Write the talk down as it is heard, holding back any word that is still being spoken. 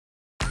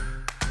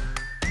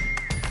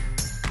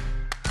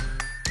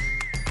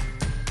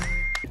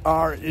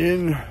are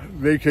in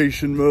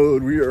vacation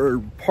mode. We are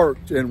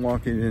parked and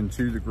walking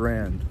into the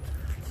Grand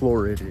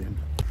Floridian.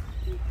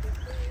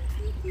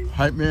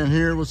 Hype man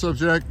here. What's up,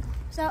 Jack?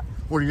 What's up?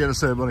 What do you got to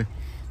say, buddy?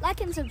 Like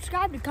and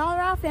subscribe to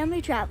Colorado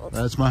Family Travels.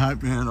 That's my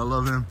hype man. I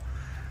love him.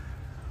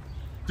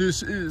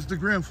 This is the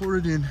Grand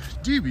Floridian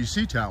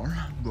DVC Tower,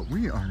 but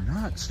we are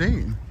not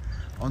staying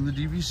on the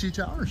DVC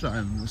Tower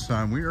side this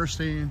time. We are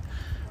staying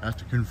at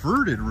the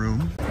converted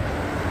room.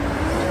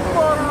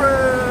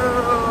 Monorail!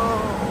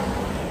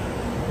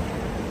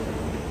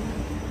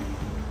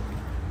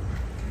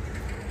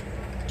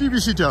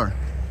 DVC Tower.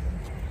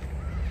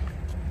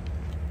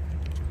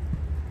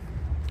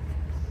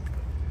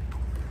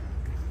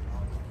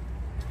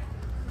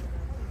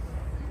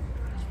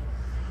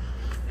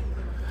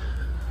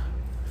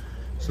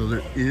 So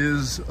there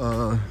is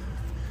a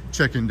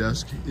check-in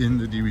desk in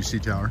the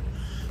DVC Tower.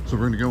 So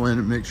we're gonna go in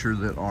and make sure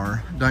that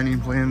our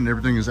dining plan and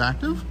everything is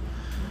active.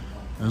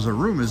 As our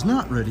room is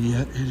not ready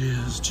yet, it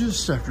is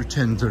just after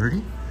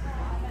 10:30.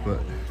 But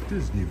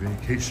Disney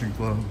Vacation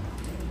Club.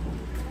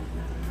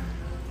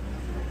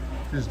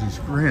 Disney's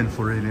Grand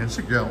Floridian. I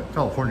said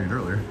California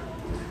earlier.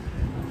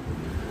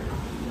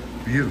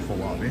 Beautiful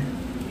lobby.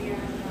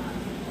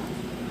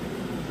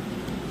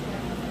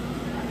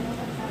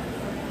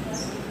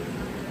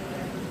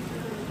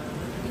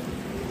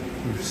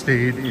 We've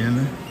stayed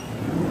in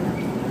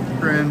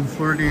Grand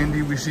Floridian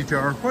DVC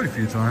Tower quite a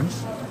few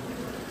times.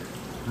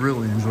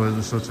 Really enjoy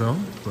this hotel,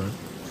 but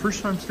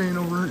first time staying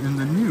over in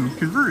the new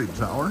converted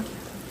tower.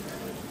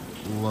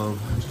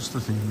 Love just the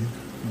theme.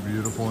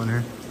 Beautiful in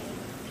here.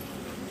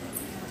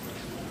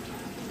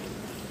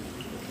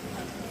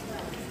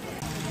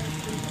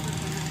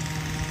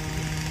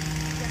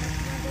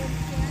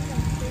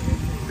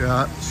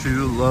 Got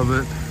to love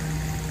it.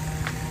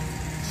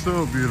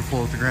 So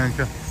beautiful at the Grand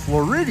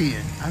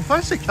Floridian. If I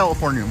say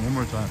California one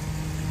more time.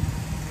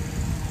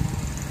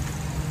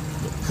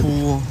 The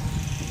pool.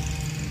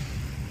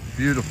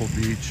 Beautiful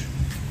beach.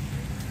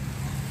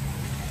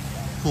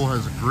 Pool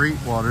has a great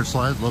water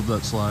slide. Love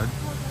that slide.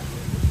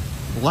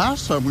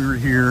 Last time we were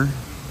here,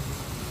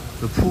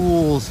 the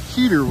pool's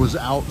heater was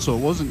out, so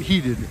it wasn't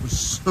heated. It was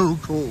so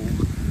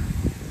cold.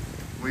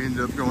 We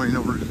ended up going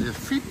over to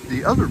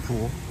the other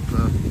pool,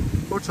 the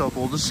hotel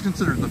pool. This is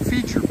considered the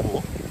feature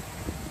pool.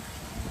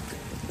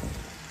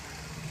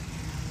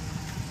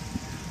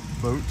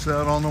 Boats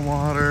out on the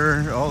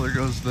water. Oh, there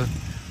goes the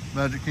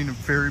Magic Kingdom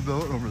ferry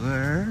boat over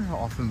there,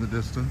 off in the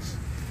distance.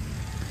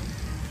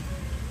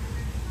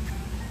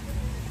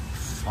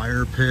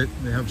 Fire pit.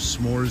 They have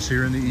s'mores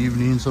here in the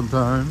evening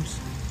sometimes.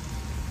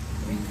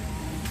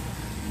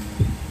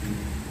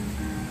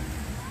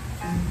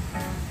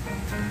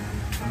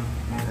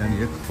 And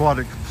the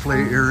aquatic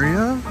play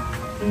area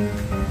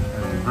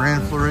at the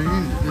Grand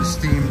Floridian is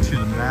themed to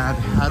the Mad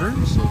Hatter,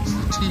 so it's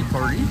the tea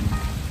party.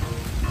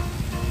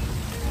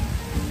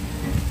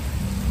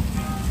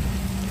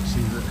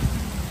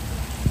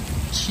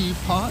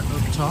 Teapot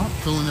up top,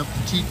 filling up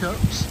the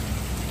teacups,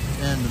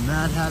 and the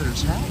Mad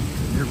Hatter's hat.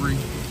 And every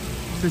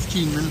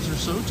 15 minutes or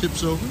so,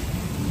 tips over,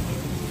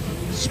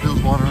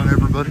 spills water on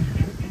everybody.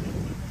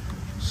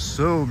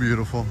 So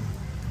beautiful.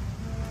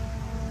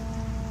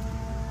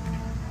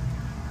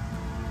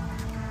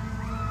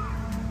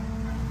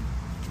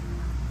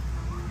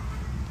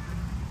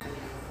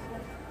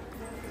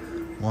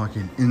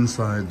 Walking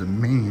inside the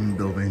main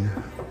building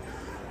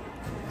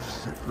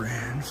of the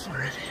Grand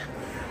Floridian.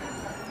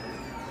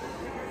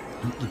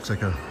 It looks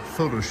like a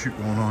photo shoot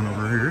going on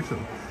over here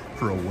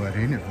for a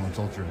wedding. Everyone's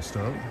all dressed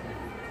up.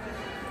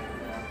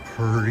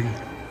 Pretty.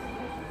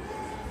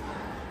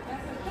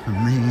 The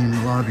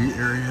main lobby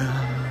area.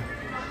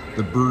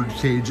 The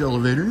birdcage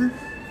elevator.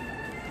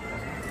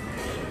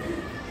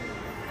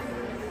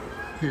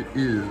 It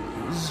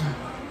is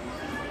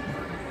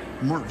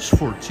March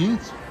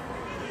 14th.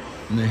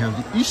 And they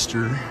have the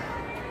Easter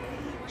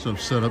stuff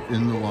set up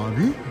in the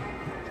lobby.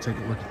 Take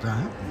a look at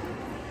that.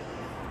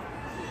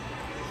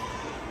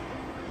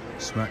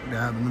 Smack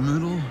dab in the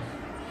middle.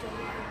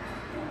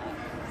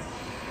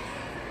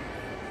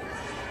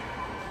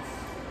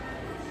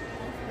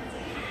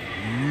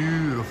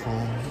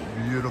 Beautiful,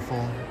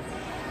 beautiful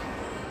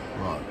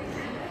rock.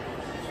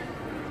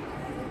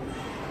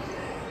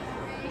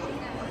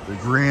 The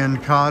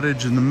Grand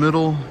Cottage in the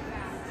middle.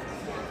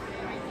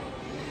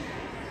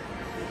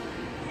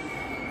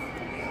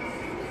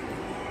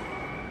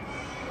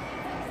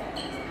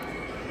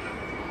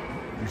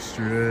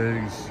 Easter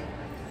eggs.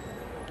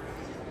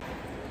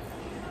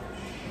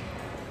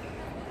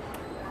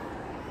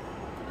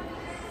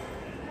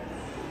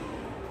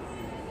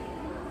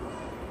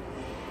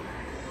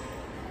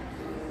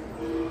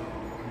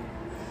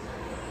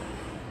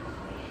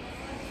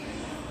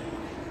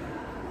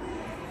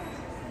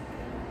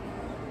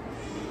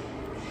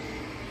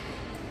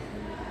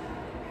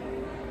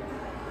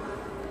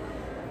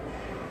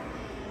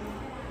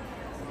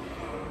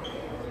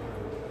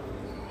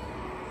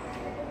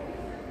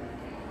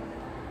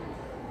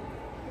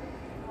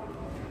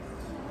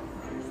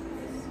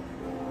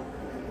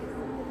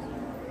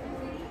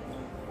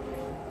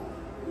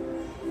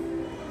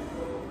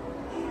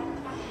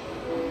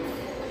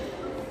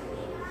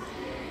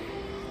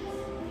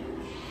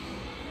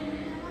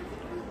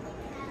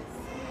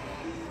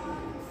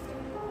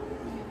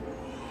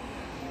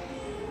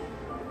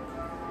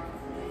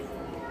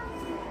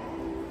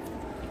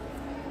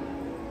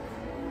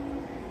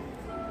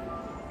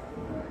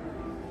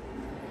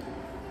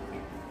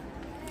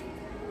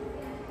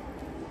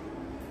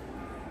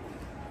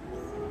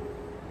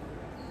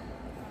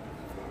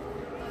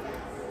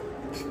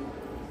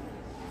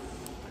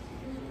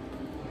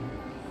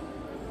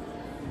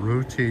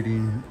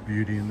 rotating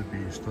Beauty and the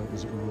Beast. That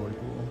was really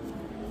cool.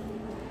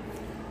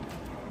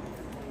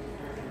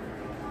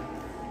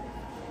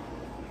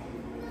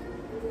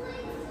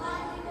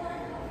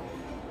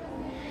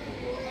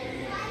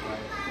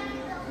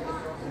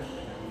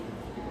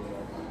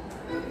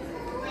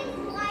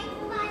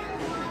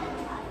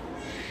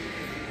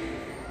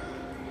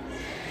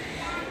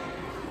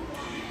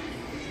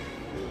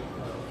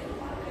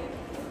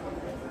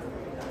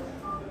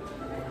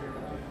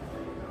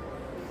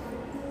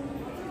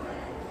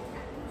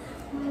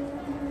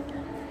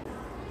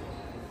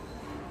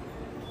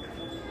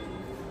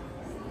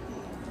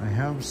 I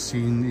have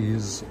seen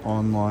these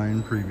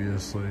online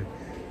previously,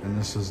 and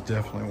this is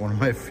definitely one of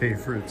my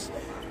favorites.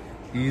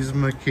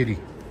 Yzma Kitty.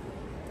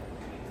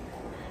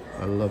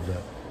 I love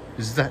that.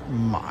 Is that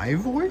my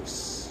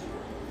voice?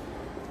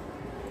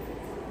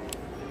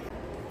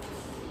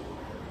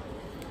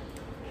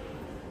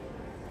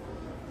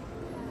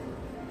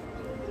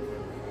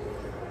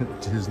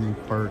 Disney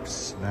Park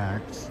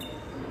snacks.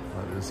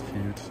 That is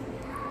cute.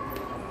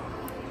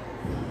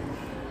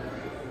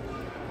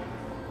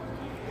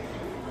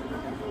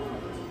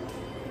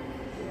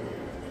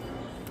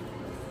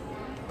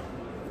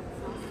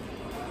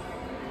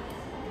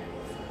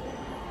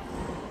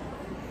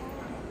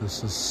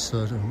 This is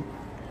such an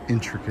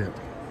intricate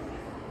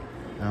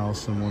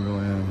Alice in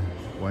Wonderland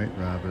White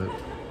Rabbit,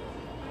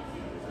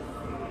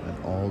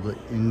 and all the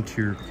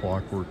interior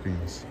clock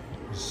workings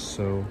is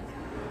so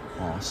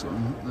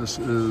awesome. This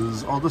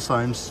is all the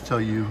signs to tell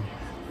you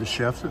the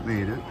chef that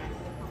made it,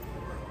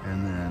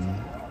 and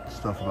then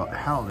stuff about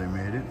how they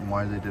made it and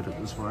why they did it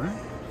this way.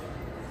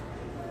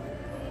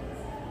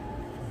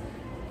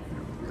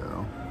 Here we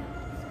go.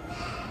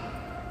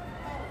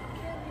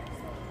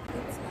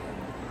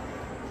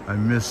 I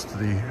missed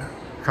the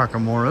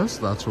Kakamoras,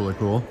 that's really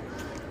cool.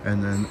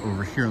 And then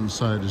over here on the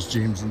side is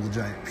James and the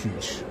Giant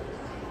Peach.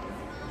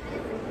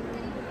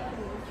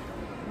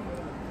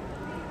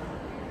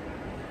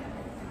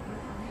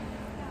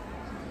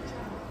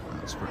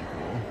 That's pretty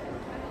cool.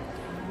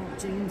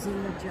 James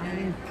and the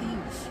Giant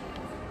Peach.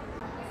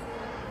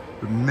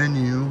 The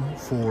menu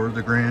for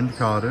the Grand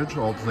Cottage,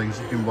 all the things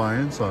you can buy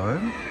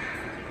inside.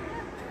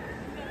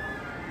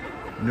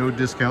 No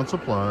discounts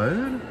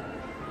applied.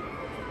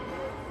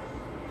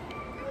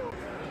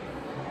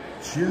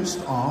 Just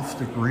off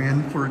the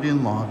Grand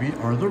Floridian lobby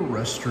are the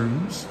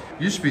restrooms.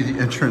 Used to be the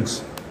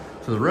entrance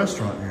to the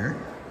restaurant here.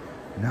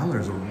 Now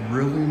there's a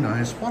really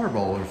nice water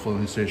bottle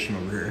floating station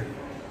over here.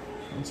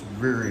 That's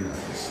very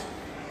nice.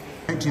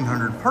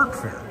 1900 Park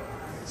Fair.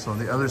 So on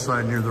the other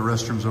side near the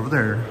restrooms over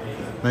there,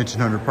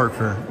 1900 Park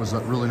Fair was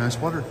that really nice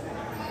water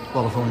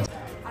bottle filling.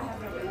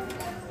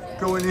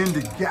 Going into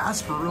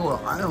Gasparilla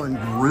Island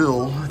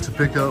Grill to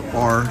pick up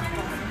our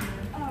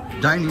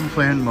dining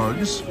plan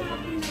mugs.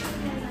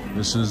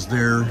 This is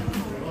their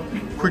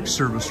quick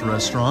service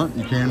restaurant.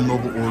 You can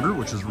mobile order,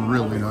 which is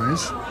really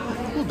nice.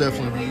 We'll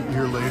definitely be eating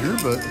here later,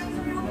 but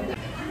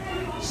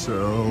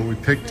so we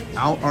picked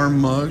out our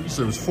mugs.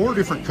 There was 4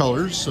 different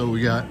colors, so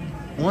we got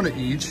one of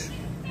each.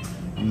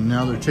 And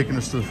now they're taking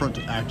us to the front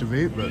to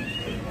activate, but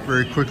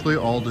very quickly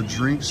all the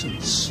drinks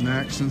and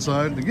snacks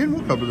inside. Again,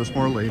 we'll cover this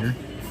more later.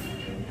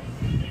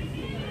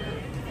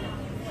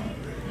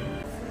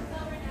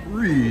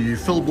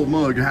 Refillable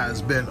mug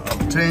has been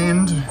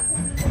obtained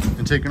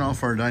and taken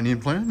off our dining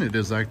plan. It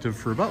is active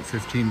for about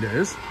 15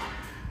 days.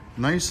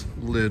 Nice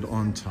lid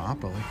on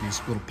top. I like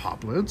these little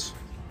pop lids.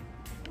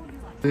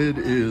 Lid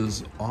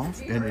is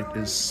off and it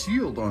is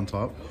sealed on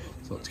top,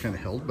 so it's kind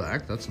of held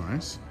back. That's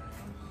nice.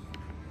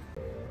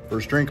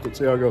 First drink, let's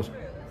see how it goes.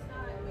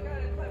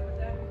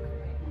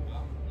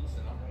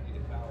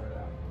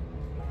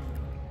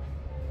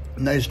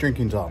 Nice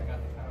drinking top.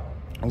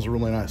 That was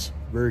really nice.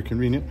 Very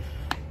convenient.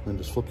 Then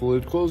just flip the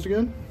lid closed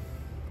again.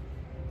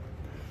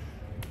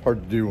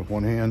 Hard to do with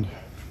one hand.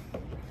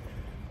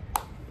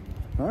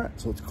 All right,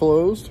 so it's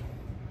closed.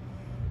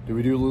 Did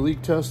we do the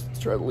leak test? Let's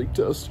try the leak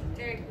test.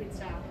 Derek, please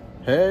stop.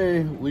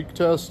 Hey, leak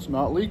test,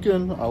 not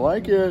leaking. I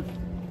like it.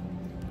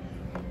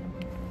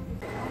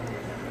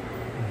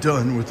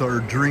 Done with our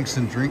drinks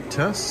and drink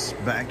tests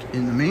back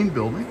in the main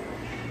building.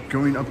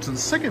 Going up to the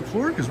 2nd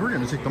floor because we're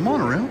going to take the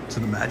monorail to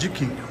the Magic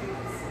Kingdom.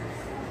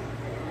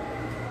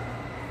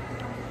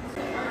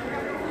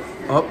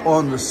 Up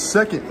on the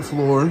 2nd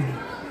floor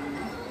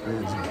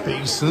is a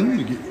basin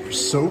to get your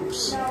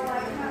soaps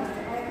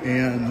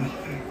and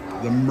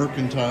the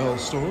mercantile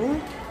store.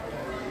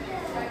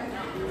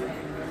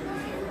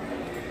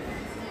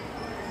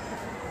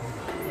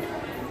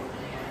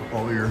 For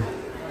all your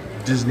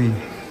Disney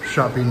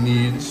shopping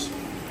needs.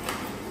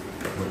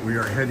 But we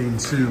are heading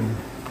to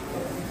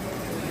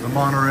the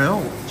monorail.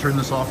 We'll turn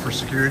this off for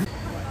security.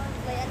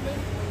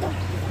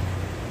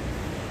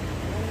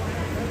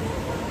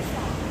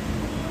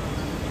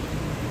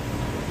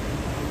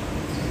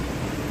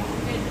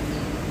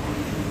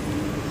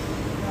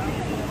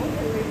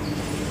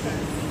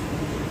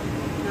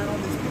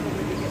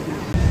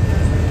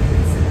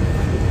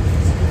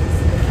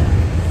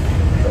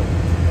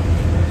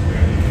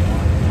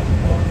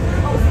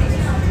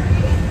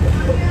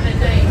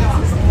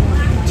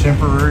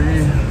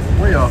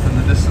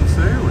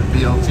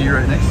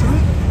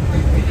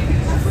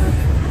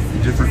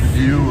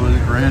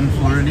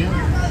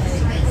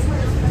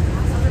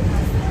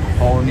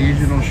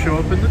 Polynesian will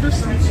show up in the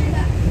distance.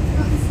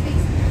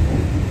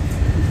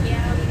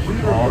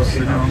 All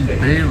sitting on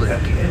Bay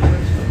Lake.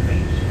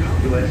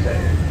 USA,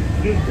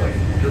 gateway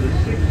to the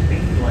 16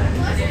 lands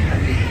of the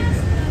Magic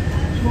Kingdom.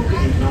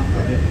 Smoking is not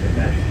permitted in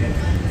Magic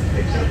Kingdom,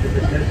 except in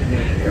the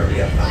designated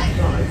area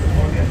outside the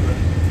park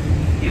entrance.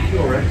 If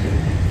you are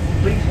exiting,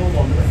 please hold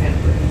on to the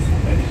handrail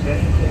and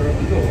stand clear of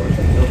the doors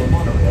until the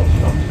monorail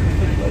stops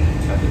completely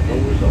and the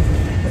doors open.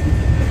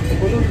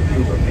 For those of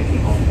you who are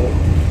making on board,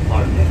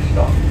 our next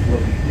stop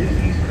will be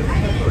Disney's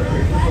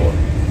Contemporary Resort,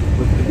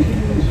 with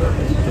continuing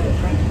service to the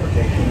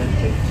Transportation and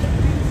Ticket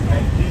Center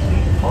and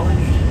Disney's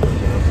Polynesian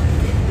Resort.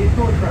 If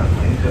you're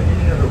traveling to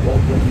any other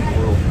Walt Disney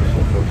World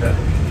Resort hotel,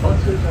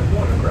 buses and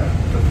watercraft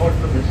depart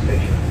from this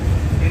station.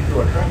 If you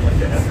are traveling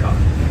to Epcot,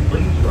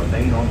 please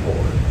remain on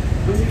board.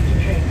 We need to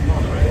change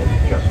monorail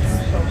just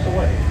 2 stops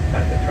away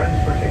at the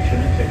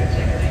Transportation and Ticket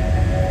Center.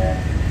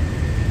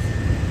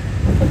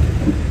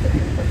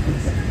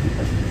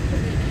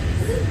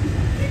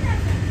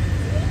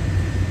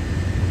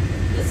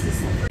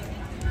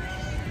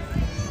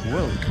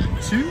 Welcome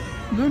to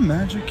the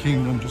Magic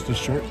Kingdom. Just a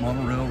short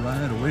monorail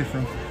ride away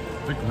from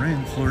the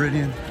Grand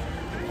Floridian.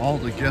 All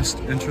the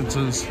guest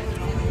entrances,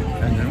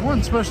 and then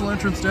one special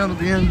entrance down at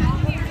the end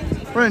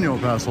for annual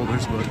pass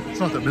holders, but it's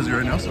not that busy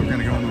right now, so we're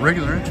gonna go in the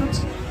regular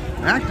entrance,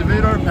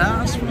 activate our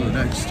pass for the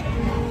next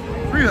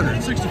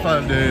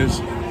 365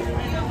 days.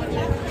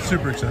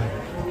 Super excited.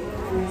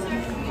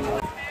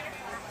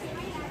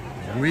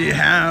 We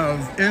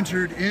have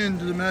entered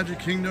into the Magic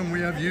Kingdom.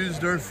 We have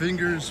used our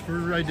fingers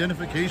for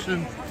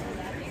identification.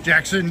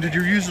 Jackson, did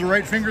you use the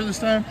right finger this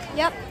time?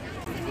 Yep.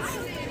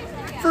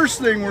 First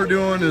thing we're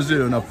doing is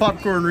doing a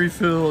popcorn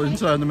refill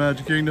inside the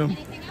Magic Kingdom.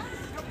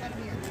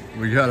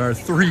 We got our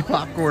 3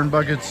 popcorn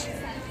buckets.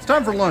 It's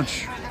time for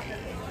lunch.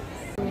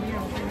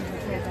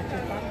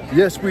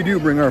 Yes, we do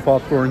bring our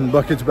popcorn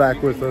buckets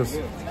back with us.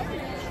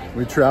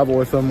 We travel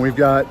with them. We've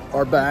got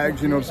our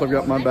bags. You notice I've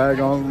got my bag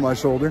on my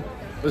shoulder.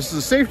 This is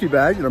a safety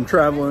bag that I'm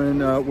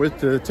traveling with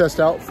to test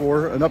out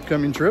for an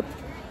upcoming trip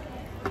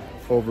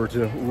over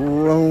to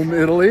Rome,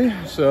 Italy.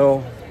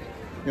 So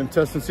I'm gonna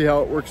test and see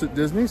how it works at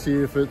Disney,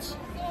 see if it's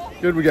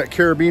good. We got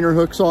carabiner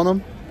hooks on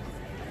them.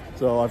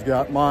 So I've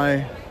got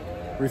my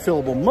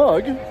refillable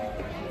mug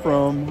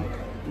from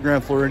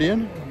Grand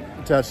Floridian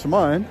attached to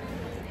mine,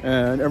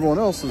 and everyone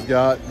else has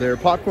got their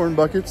popcorn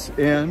buckets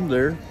and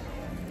their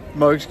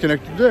mugs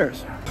connected to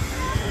theirs.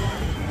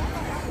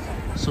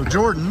 So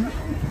Jordan,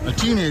 a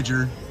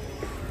teenager,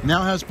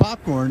 now has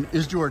popcorn.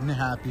 Is Jordan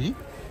happy?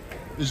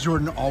 Is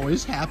Jordan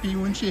always happy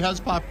when she has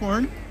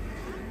popcorn?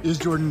 Is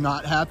Jordan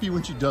not happy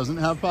when she doesn't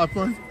have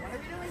popcorn?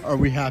 Are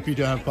we happy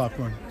to have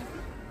popcorn?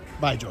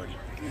 Bye, Jordan.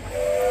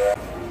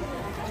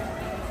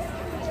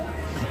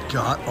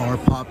 Got our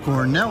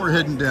popcorn. Now we're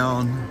heading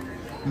down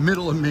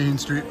middle of Main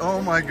Street.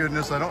 Oh my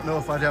goodness, I don't know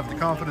if I'd have the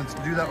confidence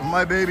to do that with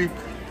my baby.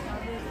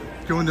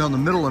 Going down the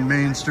middle of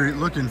Main Street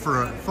looking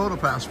for a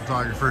PhotoPass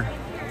photographer.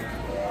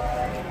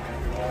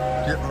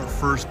 Get our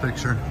first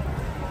picture.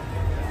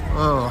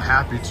 Oh,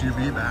 happy to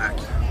be back.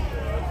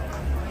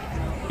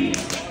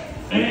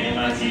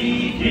 M-I-C-K-Y-M-O-U-S-E.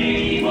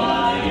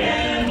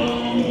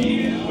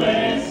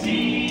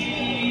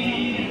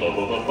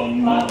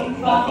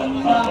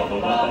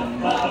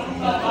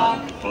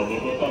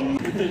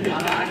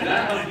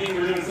 That must mean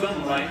we're doing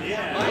something right.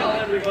 Yeah. Well,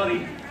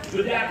 everybody,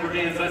 the Dapper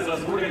dance, that's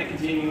us. We're going to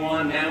continue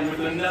on now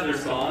with another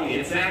song.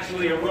 It's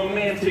actually a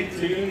romantic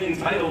tune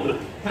entitled,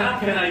 How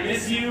Can I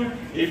Miss You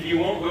If You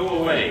Won't Go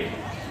Away?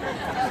 I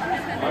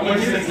want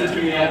you to sing this to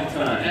me all the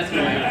time. That's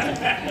right.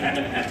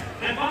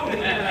 And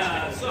following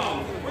that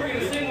song, we're going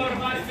to sing one of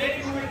my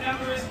favorite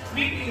numbers,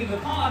 Meet Me in the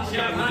Pawn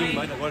Shop, honey.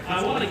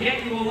 I Want to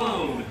Get You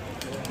Alone.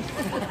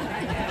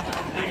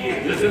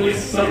 There's at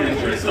least some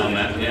interest on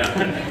that, yeah.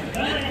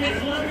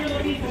 It's what we're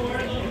looking for,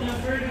 looking up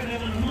further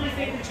than one of my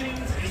favorite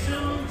tunes, a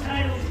song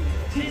titled,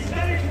 "'Tis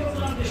Better to Have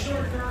Loved a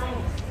Short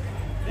Girl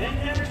Than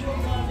Never to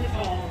Have Loved at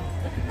All."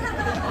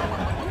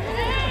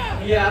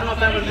 Yeah, I don't know if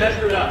that would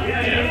measure up.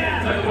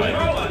 Yeah.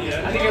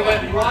 I think it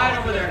went right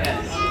over their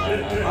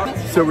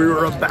heads. So we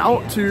were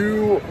about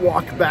to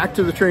walk back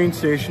to the train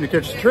station to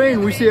catch the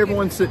train. We see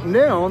everyone sitting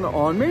down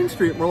on Main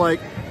Street. And we're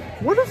like,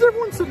 what is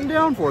everyone sitting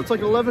down for? It's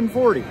like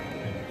 11:40.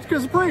 It's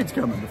because the parade's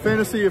coming. The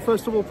Fantasy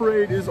Festival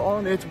Parade is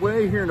on its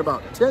way here in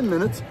about 10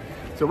 minutes.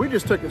 So we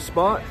just took a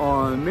spot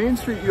on Main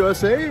Street,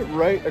 USA,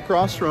 right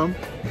across from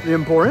the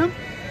Emporium.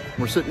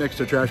 We're sitting next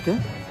to a trash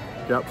can.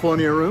 Got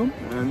plenty of room,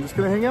 and just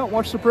gonna hang out and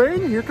watch the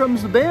parade. And here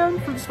comes the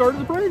band for the start of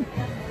the parade.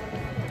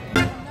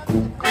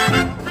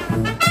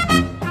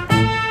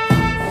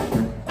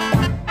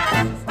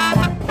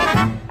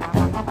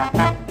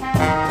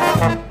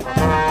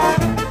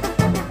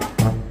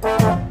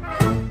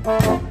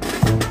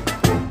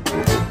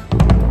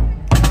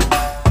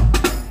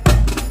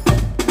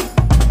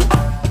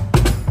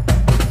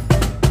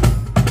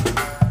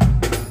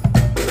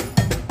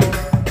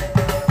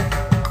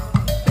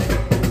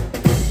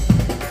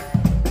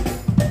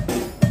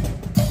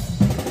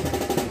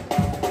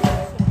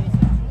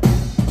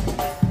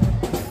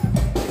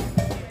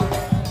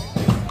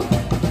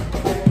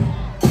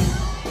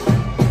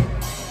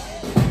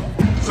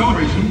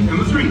 Celebration in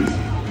the Streets,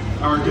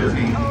 our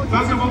Disney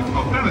Festival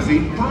of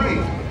Fantasy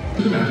Parade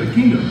to the Magic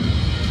Kingdom.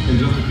 In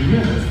just a few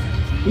minutes,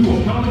 we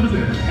will proudly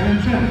present an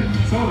enchanting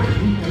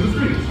Celebration in the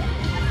Streets,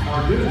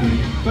 our Disney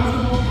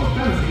Festival of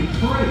Fantasy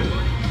Parade.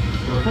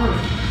 But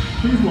first,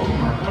 please welcome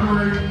our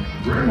honorary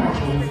Grand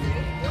Marshals,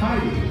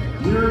 Heidi,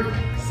 Lyric,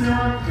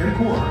 Sarah, and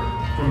Cora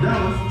from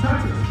Dallas,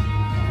 Texas.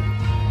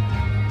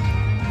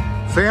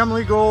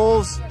 Family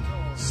goals.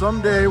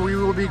 Someday we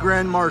will be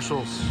Grand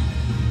Marshals.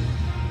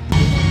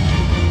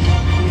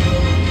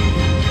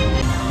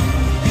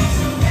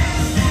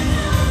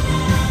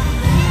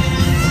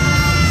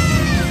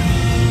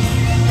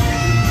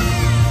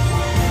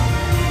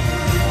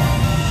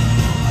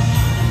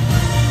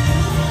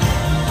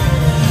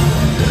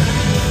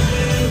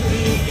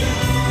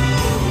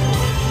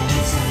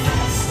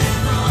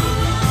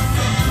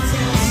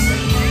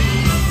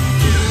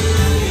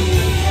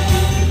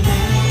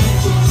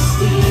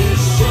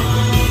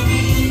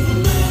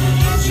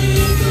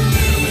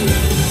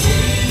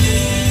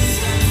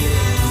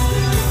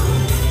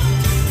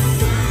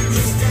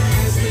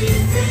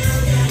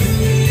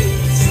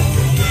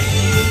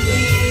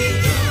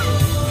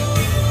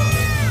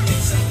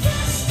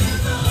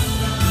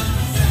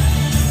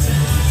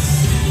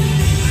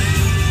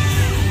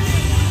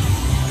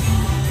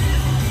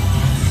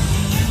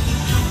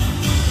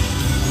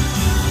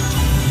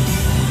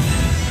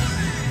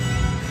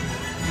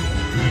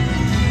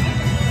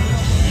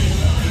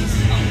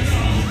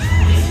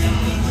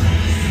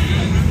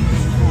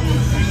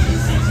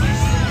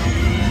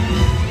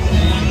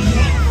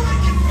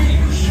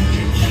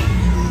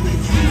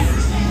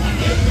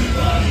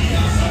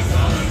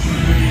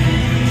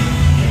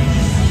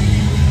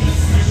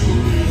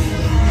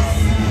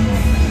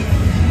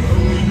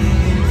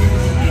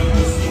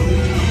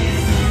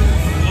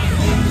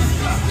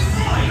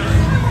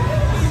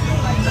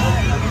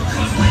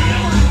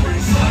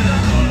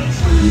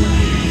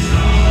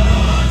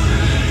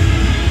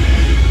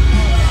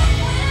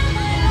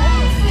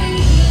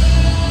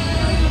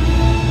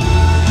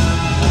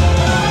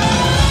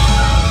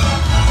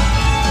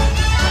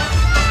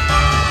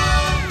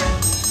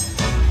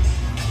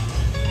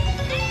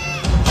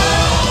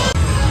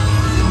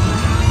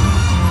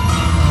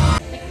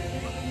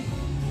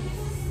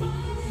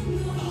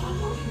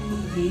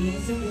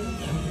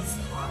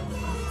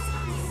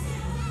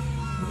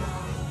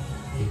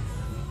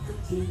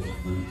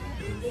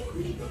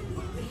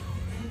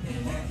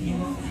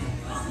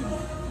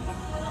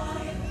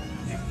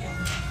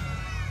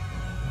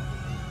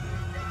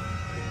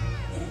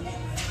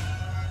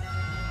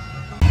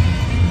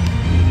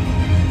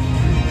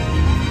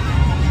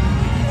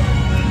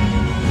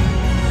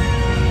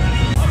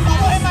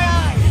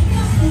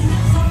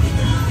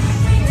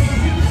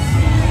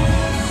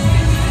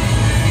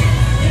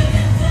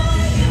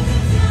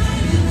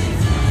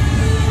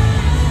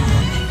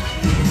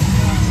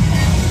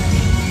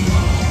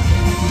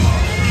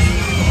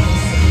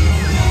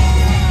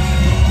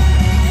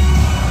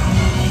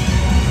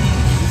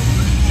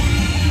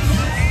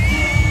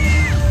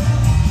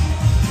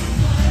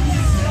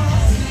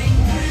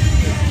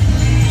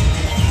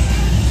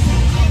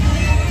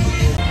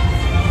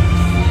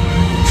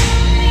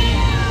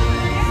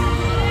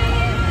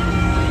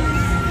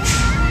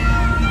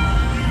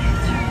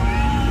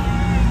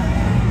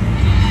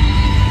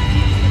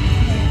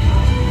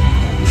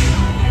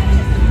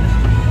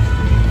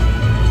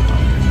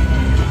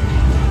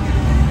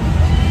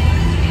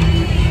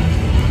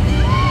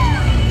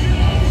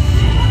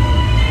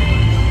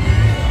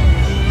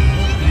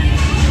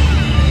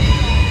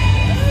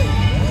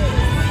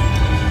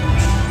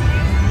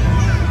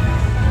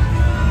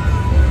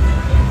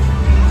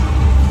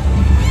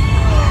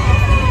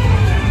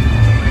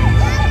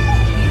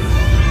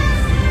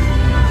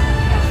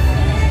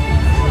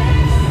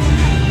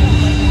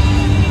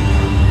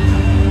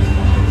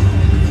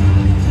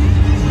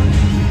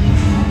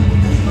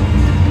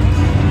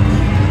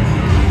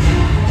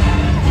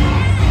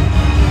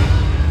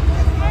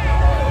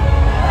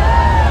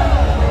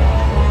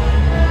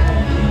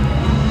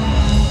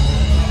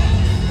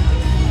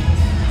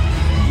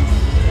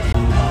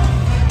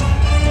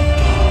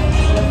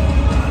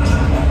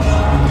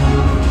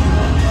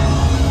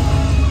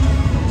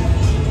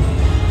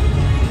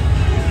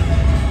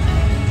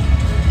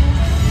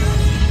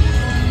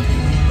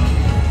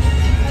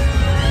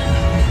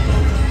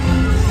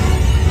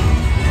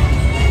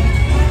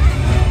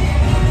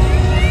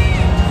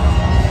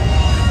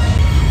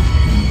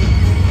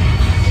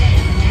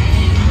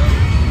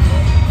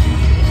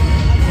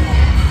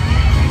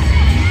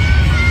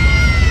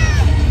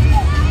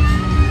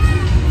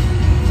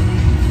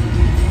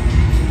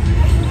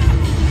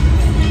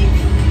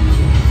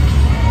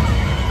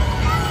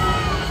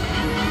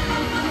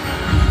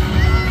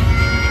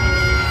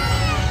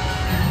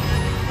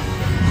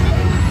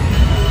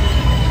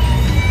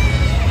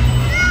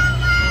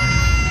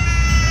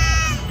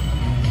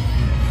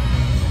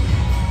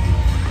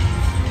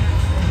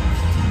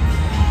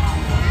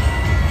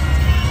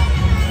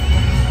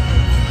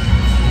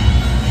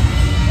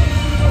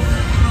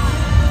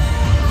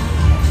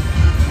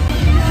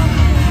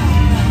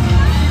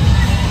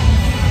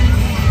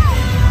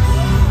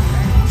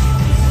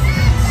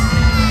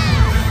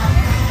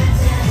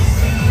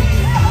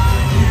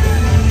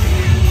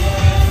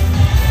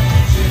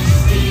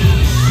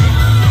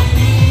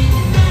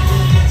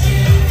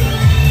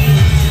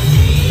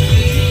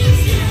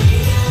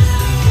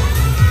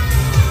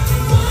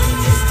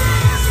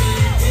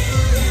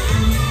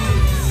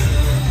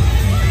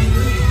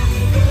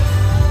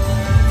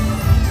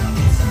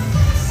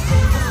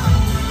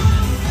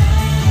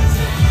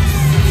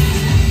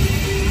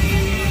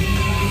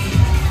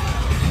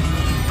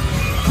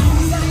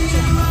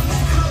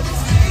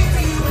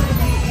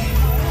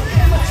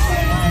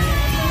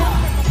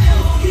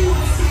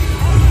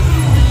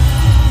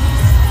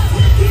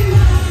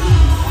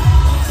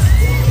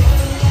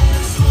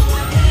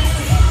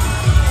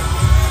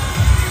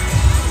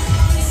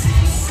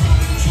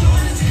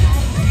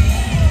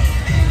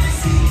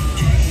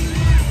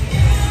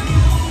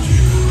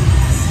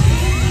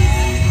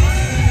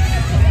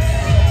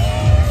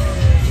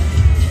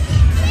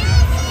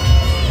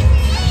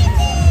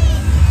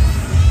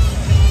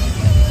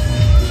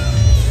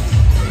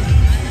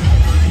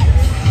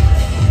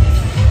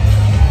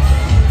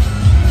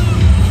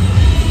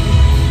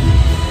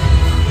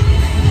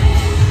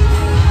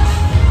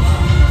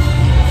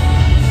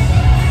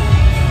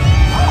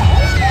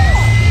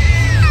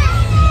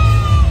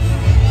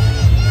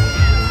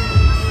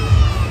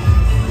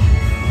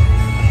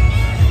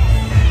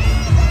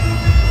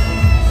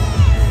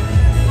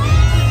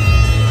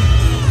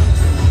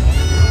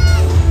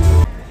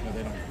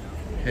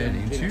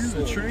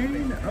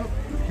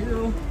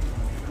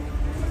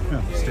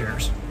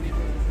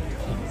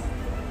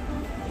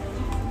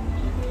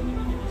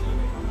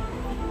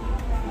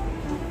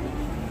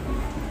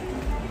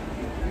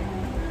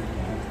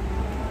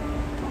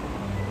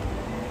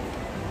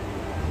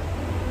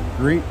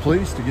 great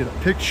place to get a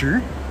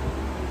picture.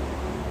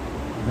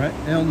 Right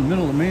down the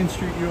middle of Main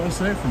Street,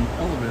 USA from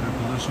elevator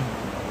position.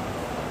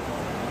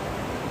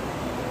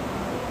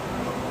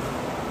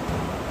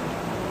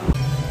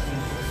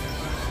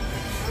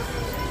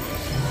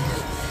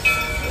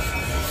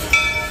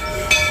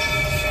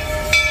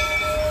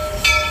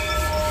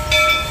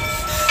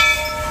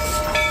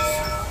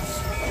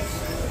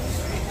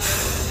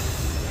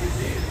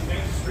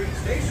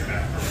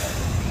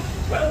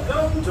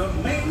 Welcome to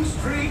Main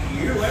Street,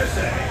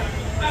 USA.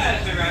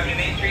 As we arrive at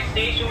Main Street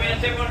Station, we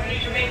ask everyone to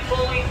please remain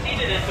fully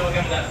seated until we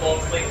come to that full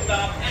click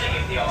stop and it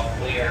gives the all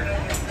clear.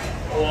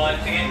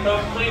 Once again,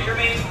 folks, please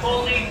remain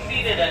fully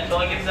seated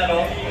until it gives that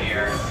all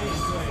clear.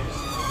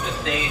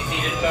 Just stay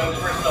seated,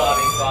 folks. We're still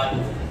having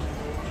fun.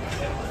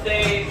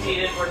 Stay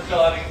seated. We're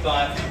still having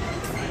fun.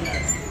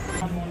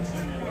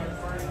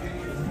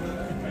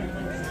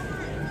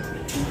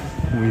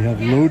 We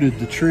have loaded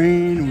the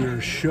train. We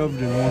are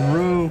shoved in one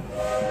row.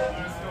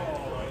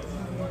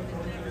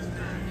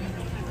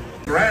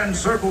 Grand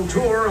Circle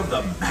Tour of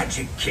the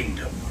Magic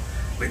Kingdom,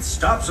 with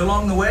stops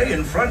along the way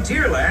in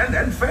Frontierland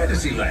and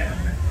Fantasyland.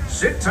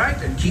 Sit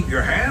tight and keep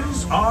your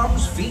hands,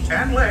 arms, feet,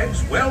 and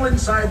legs well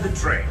inside the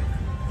train.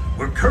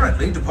 We're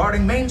currently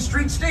departing Main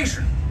Street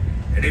Station,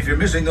 and if you're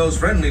missing those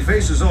friendly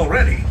faces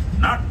already,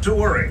 not to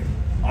worry.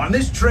 On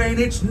this train,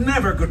 it's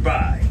never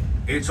goodbye.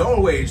 It's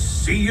always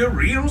see you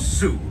real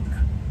soon.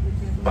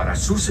 Para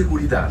su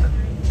seguridad,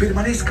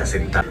 permanezca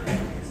sentado.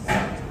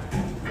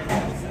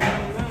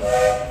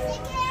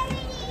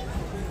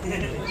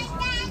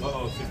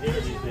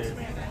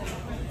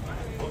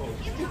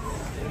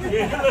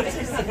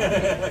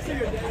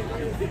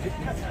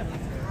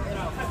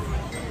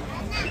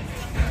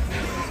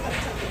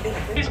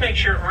 Please make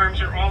sure your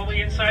arms are all the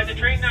way inside the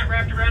train, not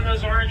wrapped around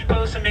those orange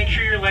posts, and make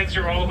sure your legs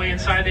are all the way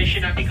inside. They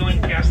should not be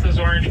going past those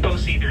orange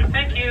posts either.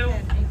 Thank you.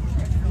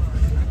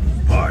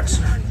 Parts,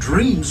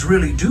 dreams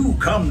really do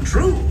come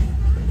true.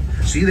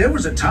 See, there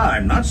was a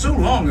time not so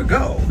long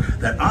ago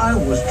that I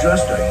was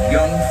just a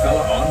young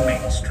fella on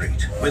Main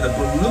Street with a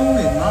balloon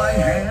in my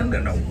hand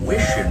and a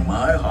wish in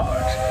my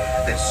heart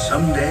that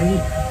someday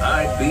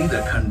I'd be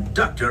the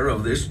conductor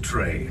of this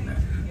train.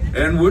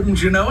 And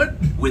wouldn't you know it,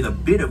 with a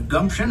bit of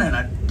gumption and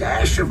a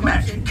dash of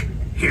magic,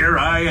 here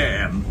I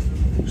am.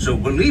 So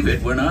believe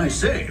it when I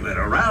say that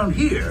around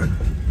here,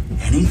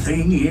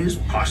 anything is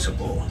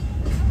possible.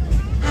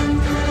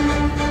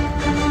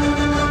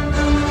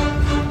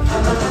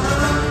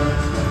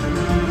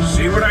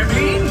 See what I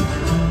mean?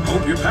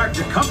 Hope you packed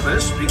a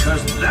compass,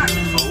 because that,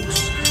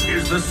 folks,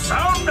 is the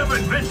sound of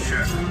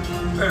adventure.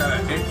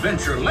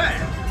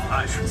 Adventureland,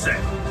 I should say.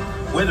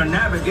 Whether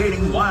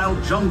navigating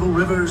wild jungle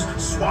rivers,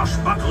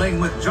 swashbuckling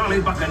with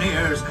jolly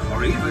buccaneers,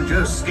 or even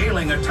just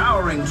scaling a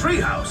towering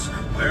treehouse,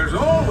 there's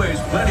always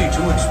plenty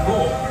to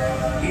explore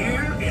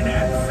here in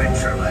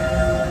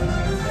Adventureland.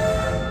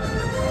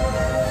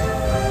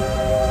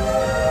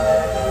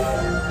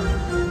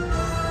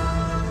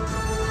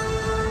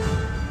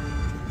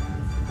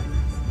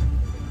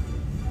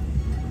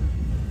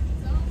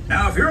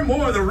 Now, if you're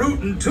more the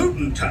rootin'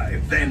 tootin'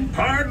 type, then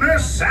partner,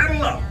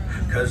 saddle up,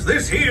 cause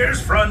this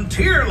here's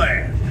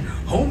Frontierland,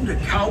 home to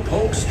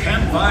cowpokes,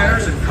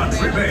 campfires, and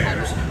country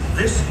bears.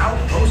 This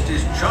outpost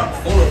is chock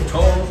full of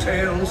tall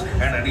tales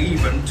and an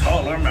even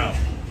taller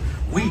mountain.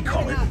 We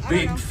call it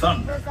Big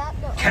Thunder.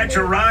 Catch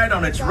a ride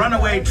on its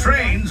runaway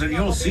trains and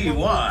you'll see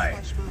why.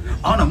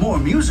 On a more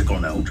musical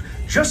note,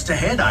 just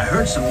ahead I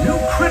heard some new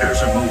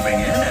critters are moving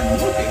in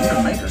and looking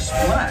to make a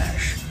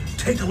splash.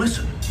 Take a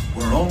listen,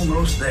 we're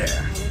almost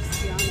there.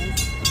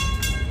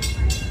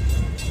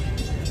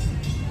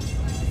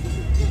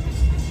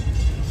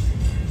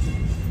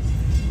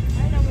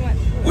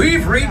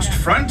 We've reached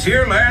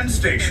Frontierland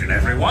Station,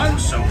 everyone,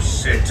 so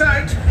sit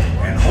tight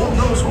and hold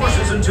those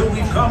horses until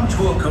we've come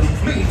to a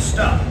complete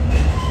stop.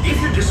 If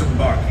you're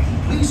disembarking,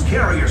 please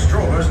carry your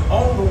strollers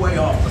all the way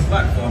off the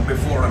platform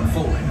before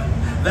unfolding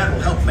them. That'll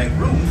help make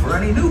room for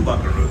any new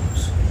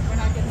buckaroos.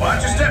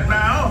 Watch your step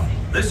now.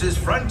 This is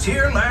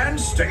Frontierland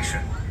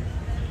Station.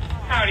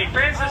 Howdy,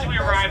 friends. As we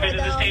arrive into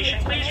the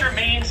station, please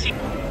remain seated.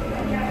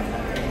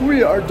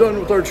 We are done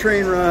with our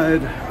train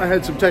ride. I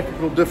had some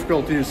technical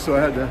difficulties, so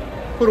I had to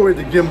put away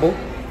the gimbal.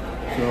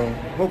 So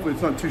hopefully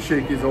it's not too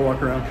shaky as I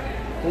walk around.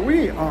 But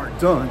we are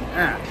done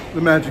at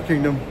the Magic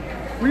Kingdom.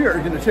 We are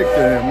going to take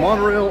the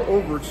monorail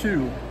over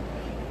to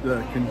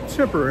the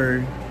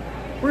Contemporary.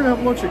 We're going to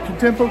have lunch at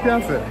Contemp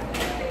Café.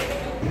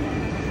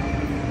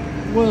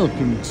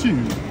 Welcome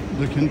to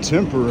the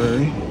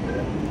Contemporary.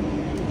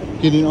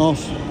 Getting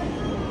off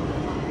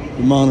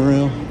the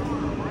monorail.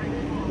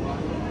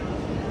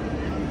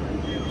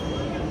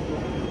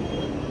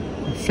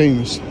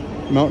 Famous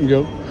mountain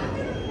goat.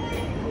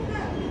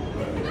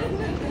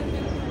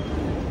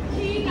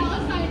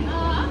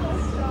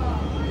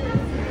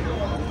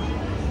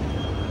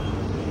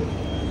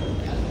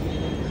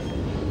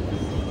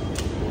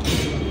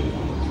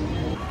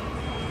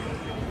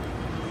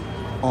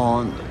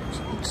 On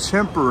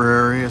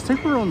Contemporary, I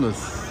think we're on the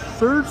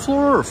 3rd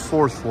floor or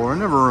 4th floor, I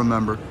never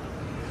remember.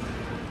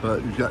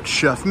 But you've got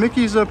Chef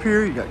Mickey's up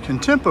here. You got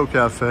Contemp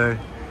Café,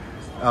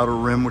 Outer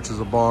Rim, which is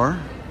a bar.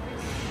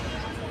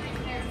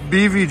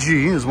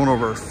 BVG is one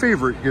of our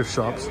favorite gift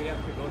shops.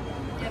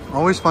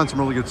 Always find some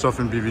really good stuff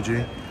in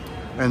BVG.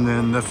 And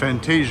then the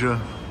Fantasia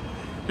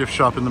gift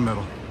shop in the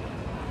middle.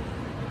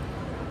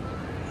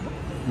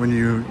 When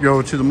you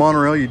go to the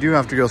monorail, you do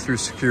have to go through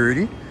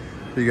security.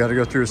 You got to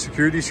go through a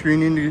security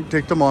screening to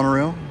take the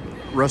monorail.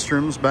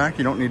 Restrooms back.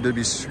 You don't need to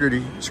be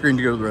security screened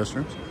to go to the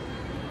restrooms.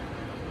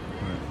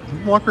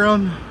 Right. Walk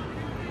around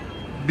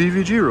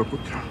BVG real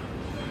quick.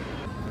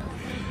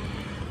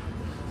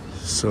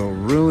 So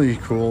really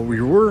cool.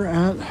 We were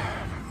at,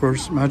 of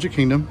course, Magic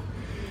Kingdom,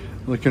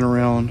 looking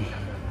around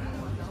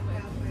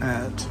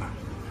at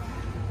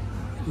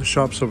the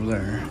shops over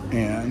there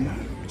and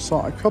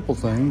saw a couple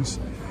things.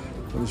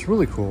 It was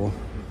really cool.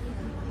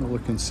 I'll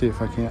look and see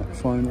if I can't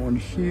find one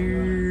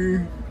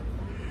here.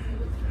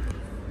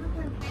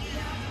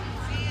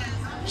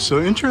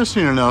 So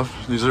interesting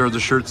enough, these are the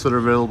shirts that are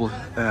available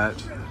at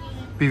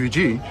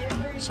BVG.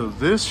 So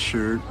this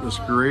shirt, this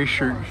gray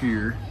shirt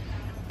here,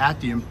 at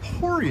the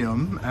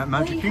Emporium at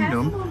Magic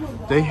Kingdom,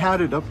 they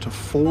had it up to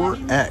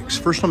 4X.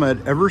 First time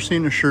I'd ever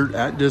seen a shirt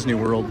at Disney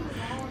World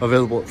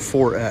available at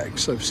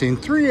 4X. I've seen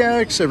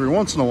 3X every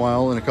once in a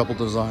while in a couple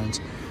designs,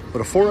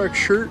 but a 4X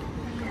shirt,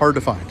 hard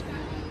to find.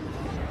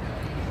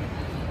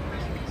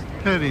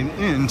 Heading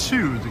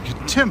into the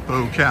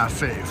Contemp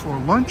Cafe for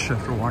lunch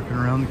after walking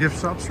around the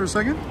gift shops for a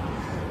second.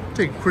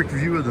 Take a quick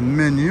view of the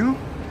menu.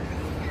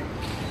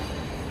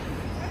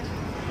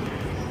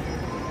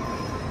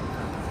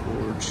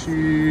 For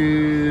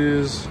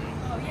cheese.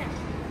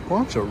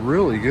 Bunch of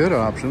really good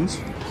options.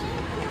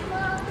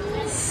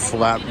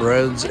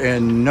 Flatbreads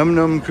and Num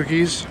Num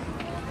cookies.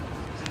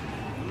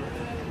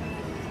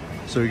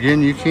 So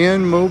again, you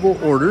can mobile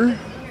order.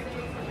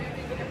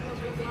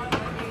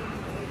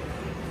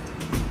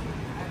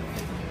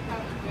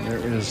 There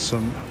is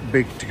some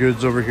baked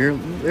goods over here.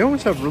 They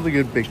always have really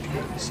good baked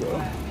goods,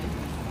 so.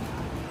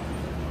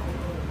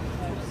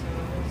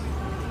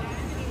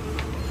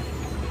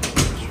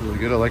 It's really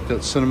good. I like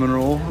that cinnamon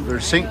roll. Their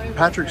St.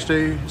 Patrick's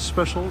Day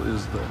special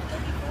is the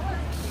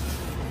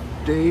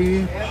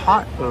Day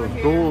Pot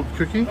of Gold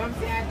cookie.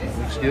 That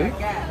looks good.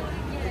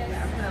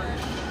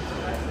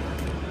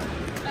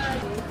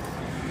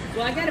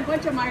 Well, I got a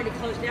bunch of them already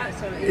closed out,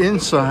 so.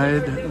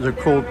 Inside the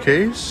cold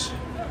case,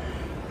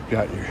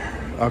 got your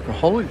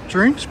alcoholic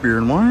drinks, beer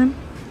and wine.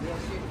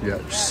 You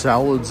got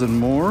salads and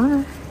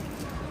more.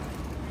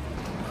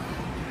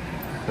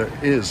 There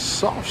is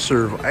soft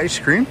serve ice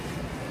cream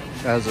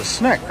as a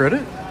snack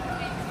credit.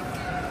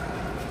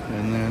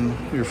 And then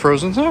your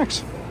frozen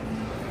snacks.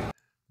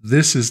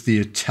 This is the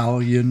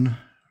Italian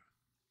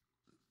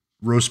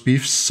roast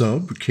beef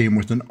sub. It came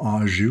with an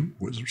au jus. It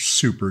was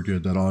super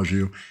good, that au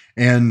jus.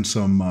 And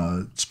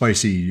some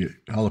spicy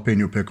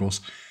jalapeno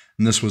pickles.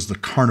 And this was the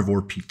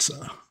carnivore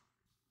pizza.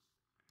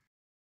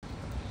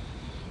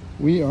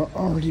 We are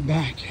already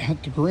back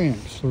at the Grand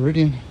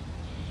Floridian.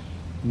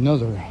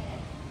 Another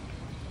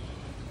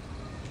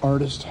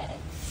artist,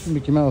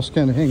 Mickey Mouse,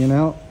 kind of hanging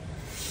out.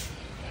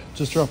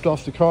 Just dropped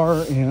off the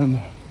car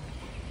and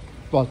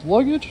bought the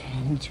luggage.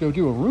 Let's go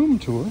do a room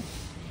tour.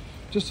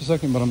 Just a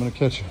second, but I'm going to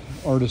catch an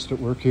artist at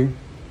work here.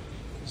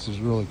 This is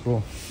really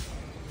cool.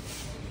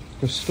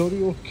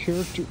 Custodial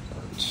character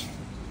arts.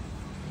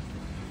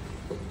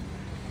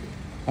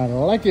 I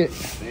like it.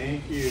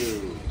 Thank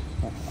you.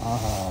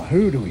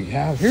 Who do we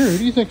have here? Who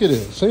do you think it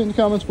is? Say in the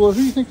comments below.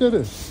 Who do you think that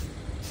is?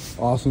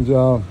 Awesome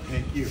job.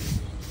 Thank you.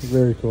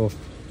 Very cool.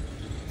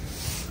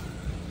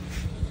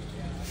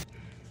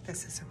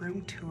 This is a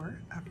room tour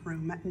of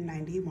room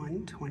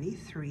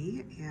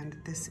 9123, and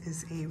this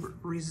is a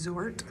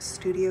resort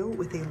studio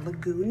with a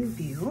lagoon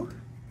view.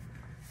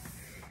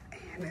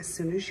 And as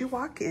soon as you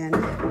walk in,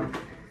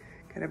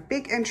 got a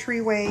big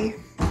entryway,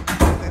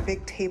 a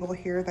big table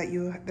here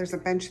that there's a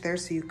bench there,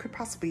 so you could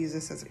possibly use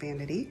this as a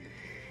vanity.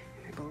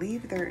 I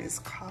believe there is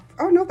coffee.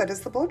 Oh no, that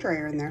is the blow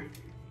dryer in there.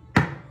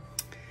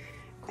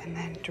 And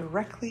then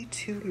directly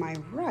to my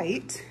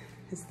right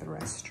is the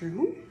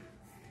restroom.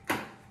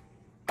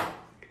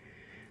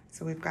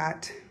 So we've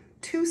got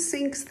 2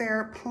 sinks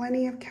there,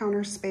 plenty of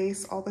counter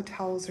space. All the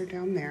towels are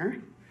down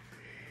there.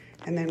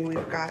 And then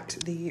we've got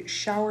the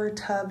shower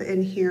tub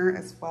in here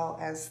as well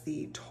as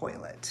the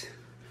toilet.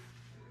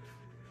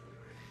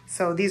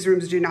 So these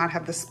rooms do not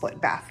have the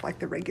split bath like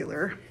the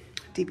regular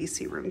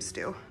DVC rooms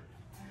do.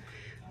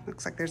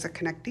 Looks like there's a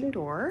connecting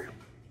door.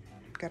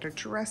 Got a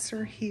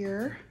dresser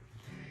here.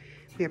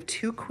 We have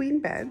 2 queen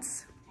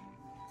beds.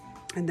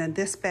 And then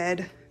this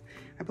bed,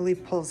 I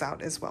believe, pulls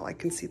out as well. I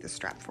can see the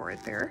strap for it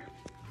there.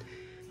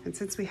 And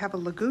since we have a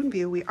lagoon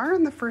view, we are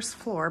on the first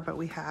floor, but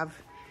we have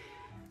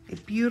a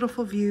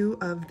beautiful view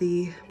of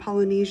the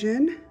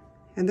Polynesian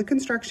and the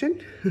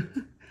construction.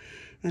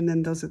 And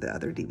then those are the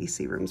other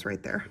DVC rooms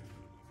right there.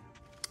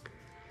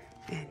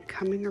 And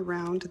coming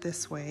around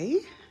this way,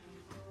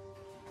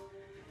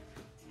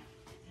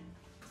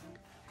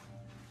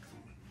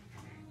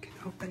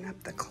 open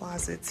up the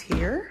closets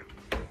here.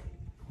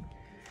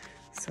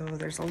 So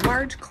there's a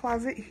large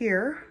closet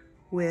here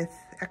with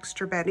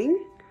extra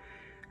bedding,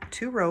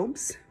 2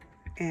 robes,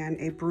 and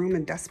a broom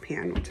and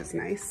dustpan, which is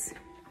nice.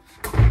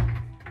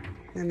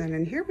 And then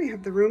in here we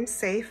have the room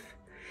safe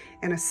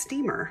and a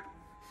steamer.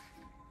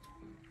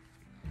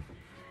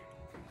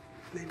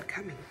 And then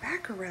coming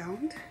back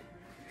around,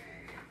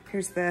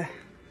 here's the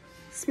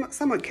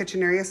somewhat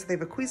kitchen area. So they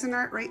have a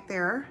Cuisinart right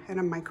there and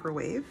a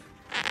microwave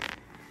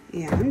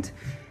and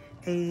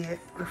a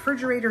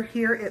refrigerator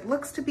here. It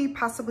looks to be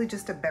possibly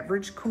just a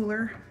beverage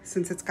cooler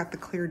since it's got the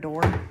clear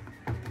door.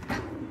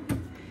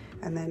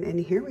 And then in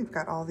here, we've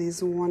got all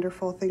these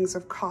wonderful things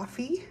of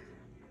coffee.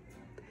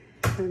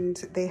 And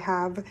they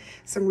have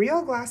some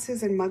real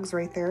glasses and mugs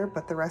right there,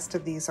 but the rest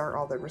of these are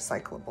all the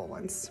recyclable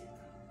ones.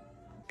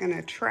 I'm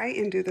gonna try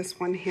and do this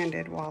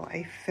one-handed while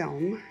I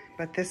film,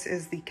 but this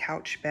is the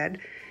couch bed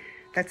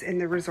that's in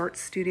the resort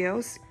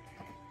studios.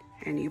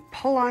 And you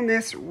pull on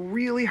this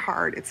really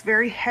hard. It's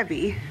very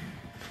heavy,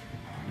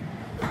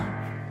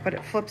 but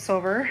it flips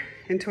over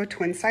into a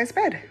twin-size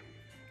bed.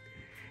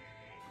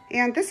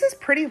 And this is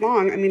pretty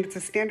long. I mean, it's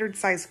a standard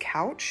size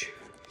couch,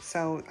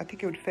 so I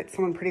think it would fit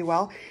someone pretty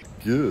well.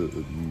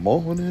 Good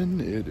morning.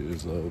 It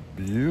is a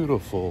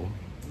beautiful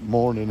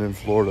morning in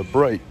Florida.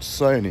 Bright,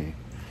 sunny,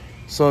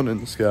 sun in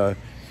the sky.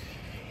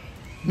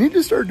 Need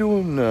to start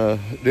doing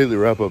daily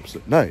wrap-ups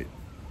at night,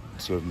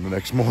 so the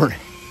next morning.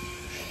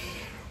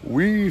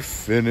 We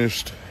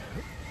finished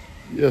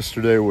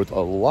yesterday with a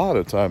lot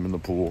of time in the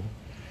pool.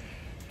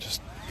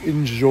 Just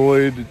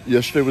enjoyed.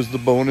 Yesterday was the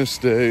bonus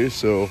day,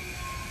 so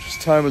just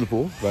time in the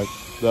pool.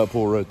 That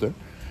pool right there.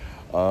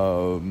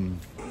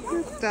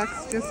 This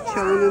duck's just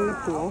chilling in the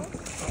pool.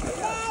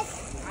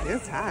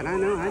 It's hot. I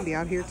know. I'd be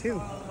out here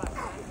too.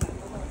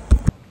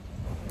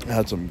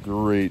 Had some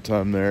great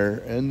time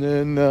there, and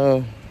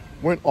then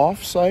went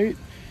off-site.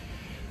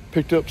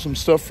 Picked up some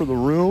stuff for the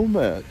room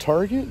at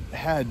Target.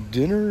 Had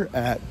dinner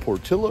at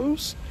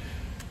Portillo's.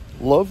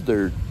 Loved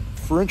their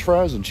French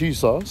fries and cheese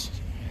sauce.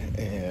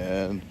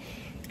 And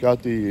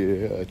got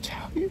the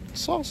Italian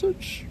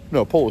sausage?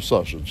 No, Polish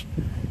sausage.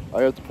 I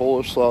got the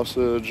Polish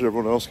sausage.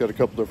 Everyone else got a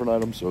couple different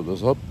items, so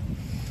this up.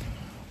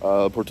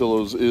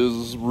 Portillo's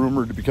is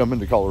rumored to be coming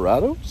to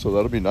Colorado, so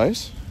that'll be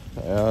nice.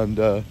 And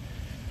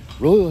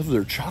really love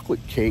their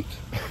chocolate cake.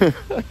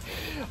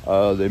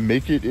 They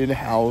make it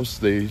in-house.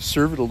 They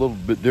serve it a little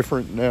bit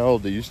different now.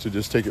 They used to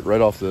just take it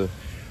right off the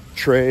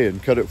tray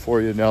and cut it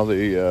for you. Now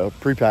they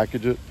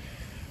pre-package it.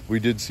 We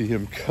did see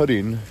him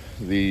cutting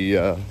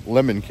the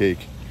lemon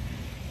cake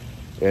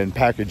and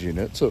packaging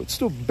it. So it's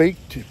still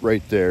baked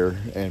right there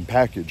and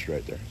packaged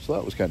right there. So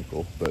that was kind of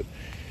cool.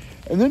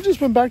 And then just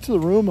went back to the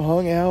room,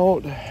 hung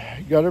out,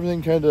 got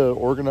everything kind of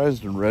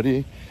organized and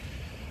ready.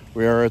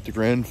 We are at the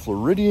Grand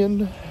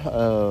Floridian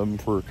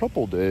for a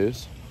couple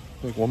days.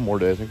 I think one more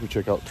day. I think we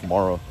check out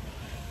tomorrow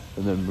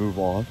and then move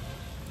on.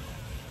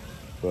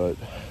 But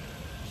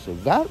so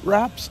that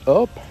wraps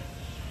up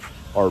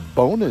our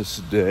bonus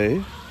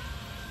day.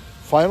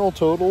 Final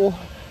total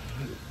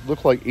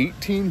looked like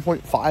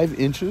 18.5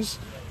 inches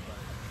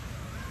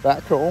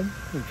back home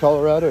in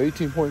Colorado.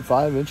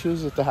 18.5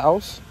 inches at the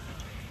house.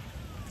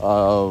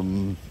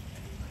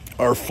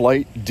 Our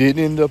flight did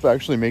end up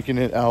actually making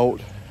it out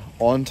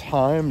on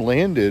time.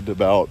 Landed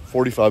about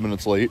 45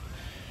 minutes late,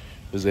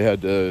 because they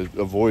had to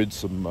avoid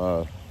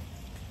some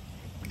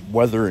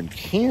weather in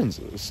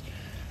Kansas.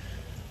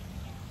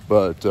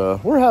 But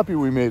we're happy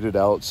we made it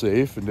out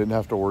safe and didn't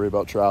have to worry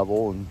about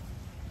travel and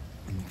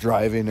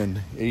driving in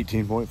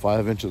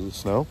 18.5 inches of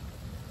snow,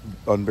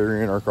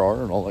 unburying our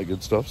car and all that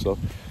good stuff. So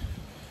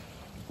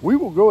we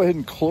will go ahead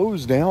and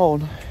close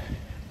down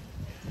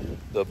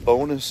the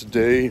bonus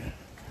day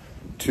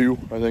 2,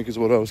 I think is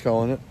what I was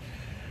calling it.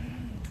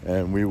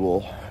 And we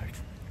will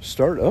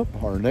start up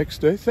our next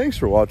day. Thanks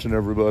for watching,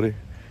 everybody.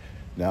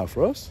 Now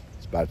for us,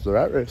 it's back to the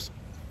rat race.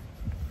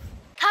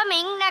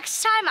 Coming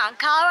next time on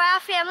Colorado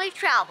Family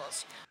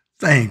Travels.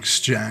 Thanks,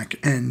 Jack.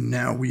 And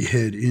now we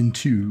head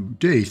into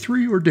day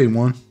 3 or day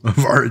 1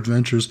 of our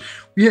adventures.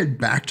 We head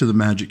back to the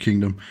Magic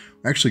Kingdom.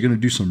 We're actually going to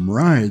do some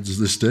rides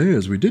this day,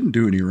 as we didn't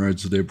do any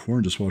rides the day before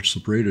and just watched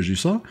the parade, as you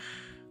saw.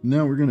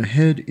 Now we're going to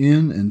head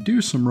in and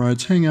do some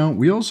rides, hang out.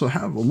 We also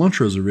have a lunch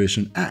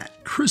reservation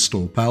at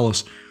Crystal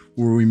Palace,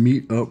 where we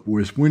meet up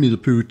with Winnie the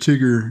Pooh,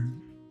 Tigger,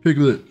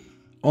 Piglet,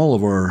 all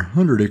of our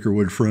 100-acre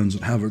wood friends,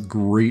 and have a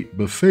great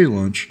buffet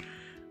lunch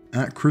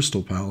at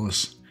Crystal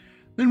Palace.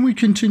 Then we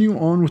continue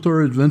on with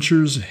our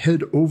adventures,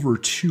 head over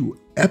to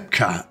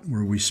Epcot,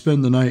 where we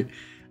spend the night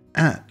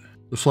at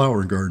the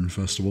Flower Garden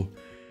Festival,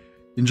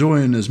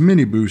 enjoying as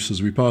many booths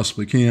as we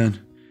possibly can,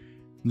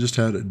 and just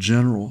had a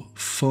general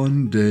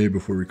fun day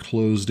before we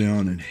close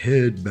down and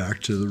head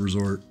back to the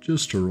resort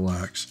just to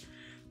relax.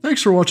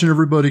 Thanks for watching,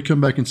 everybody. Come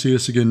back and see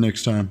us again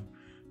next time.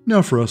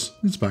 Now for us,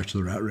 it's back to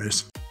the rat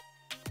race.